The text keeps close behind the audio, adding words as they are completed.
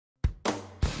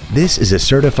This is a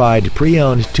certified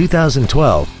pre-owned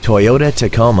 2012 Toyota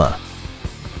Tacoma.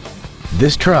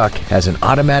 This truck has an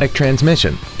automatic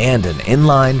transmission and an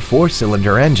inline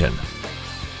 4-cylinder engine.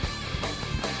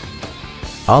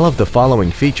 All of the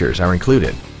following features are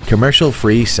included: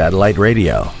 commercial-free satellite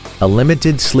radio, a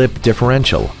limited slip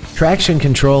differential, traction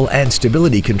control and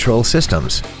stability control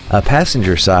systems, a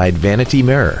passenger side vanity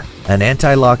mirror, an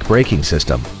anti-lock braking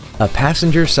system, a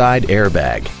passenger side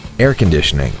airbag, air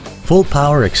conditioning, full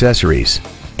power accessories,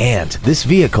 and this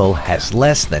vehicle has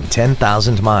less than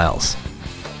 10,000 miles.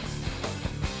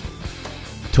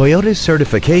 Toyota's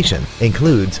certification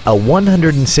includes a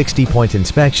 160-point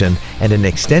inspection and an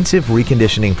extensive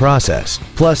reconditioning process,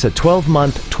 plus a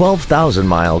 12-month,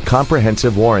 12,000-mile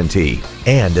comprehensive warranty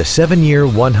and a 7-year,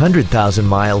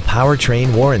 100,000-mile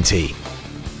powertrain warranty.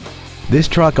 This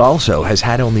truck also has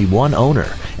had only one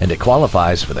owner and it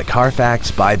qualifies for the Carfax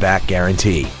buyback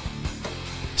guarantee.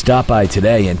 Stop by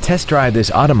today and test drive this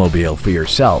automobile for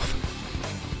yourself.